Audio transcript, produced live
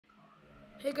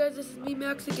Hey guys, this is me,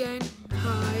 Max, again.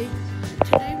 Hi.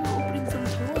 Today we're opening some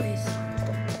toys.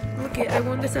 Look I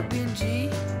won this at B&G.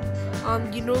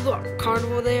 You know the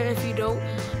carnival there? If you don't,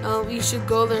 you should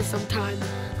go there sometime.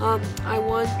 I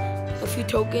won a few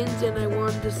tokens and I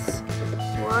won this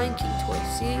Lion King toy.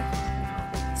 See?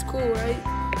 It's cool, right?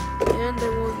 And I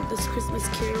won this Christmas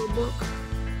Carol book.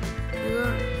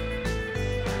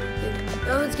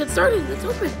 Now let's get started. Let's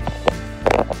open.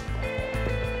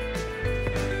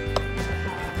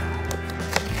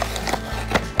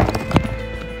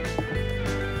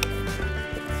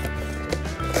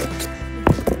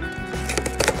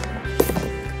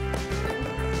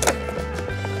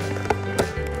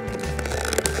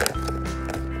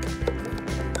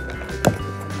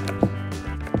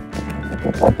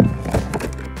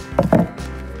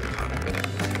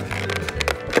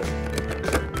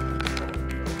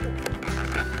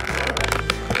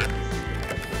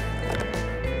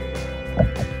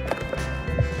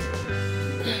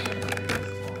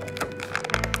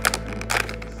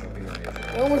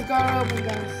 I almost got it open,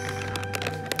 guys.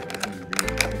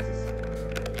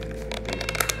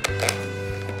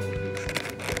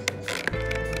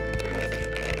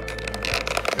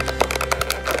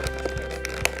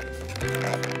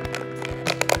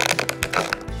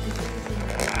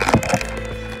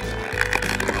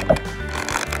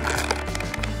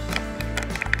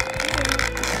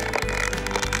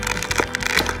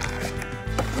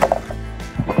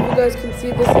 You guys can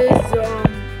see this is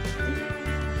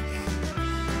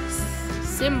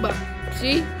Simba.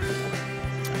 See?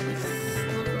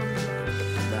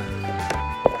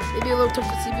 Maybe a little tough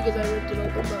to see because I ripped it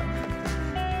open, but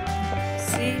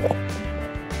see?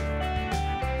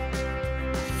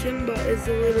 Simba is a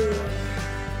little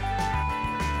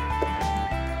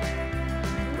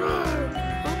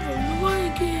I'm from the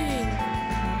Lion King.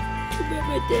 Too bad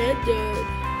my dad died.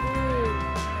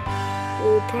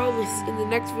 Well, probably in the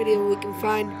next video we can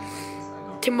find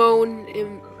Timon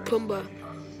and Pumbaa.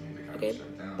 Okay.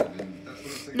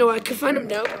 No, I can find him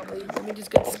now probably. Let me just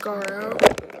get Scar out.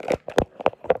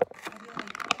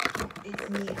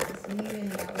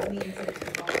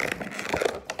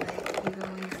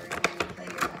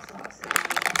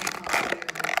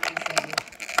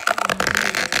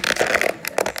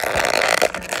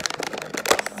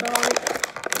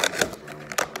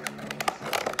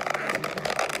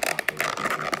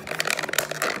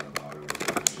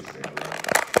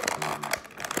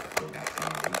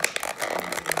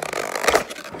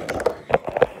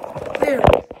 There.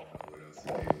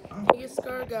 Here's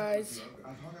Scar, guys.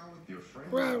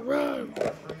 Run, run.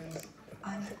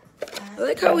 I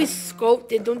like how he's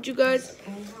sculpted, don't you guys?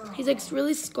 He's like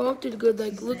really sculpted good.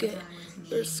 Like, look at,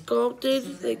 they're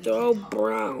sculpted, like they're all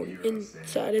brown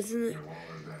inside, isn't it?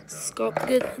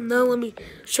 Sculpted. Now let me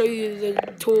show you the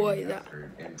toy that.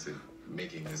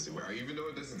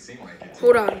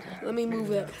 Hold on, let me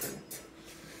move it.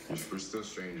 We're still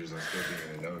strangers. I'm still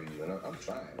getting to know you. And I'm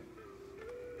trying.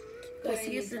 Let's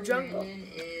see, it's the jungle.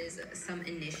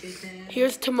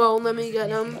 Here's Timon. Let me get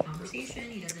him.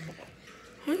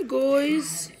 Hi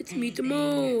guys, it's me,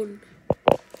 Timon.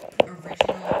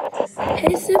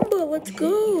 Hey Simba, let's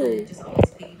go.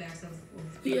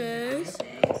 Yes.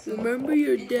 Remember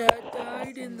your dad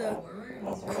died in the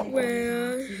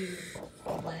crash?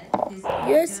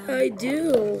 Yes, I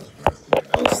do.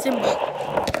 Oh Simba,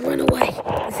 run away.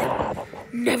 Simba,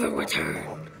 never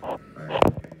return.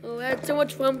 Oh, I had so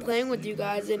much fun playing with you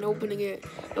guys and opening it.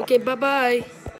 Okay, bye-bye.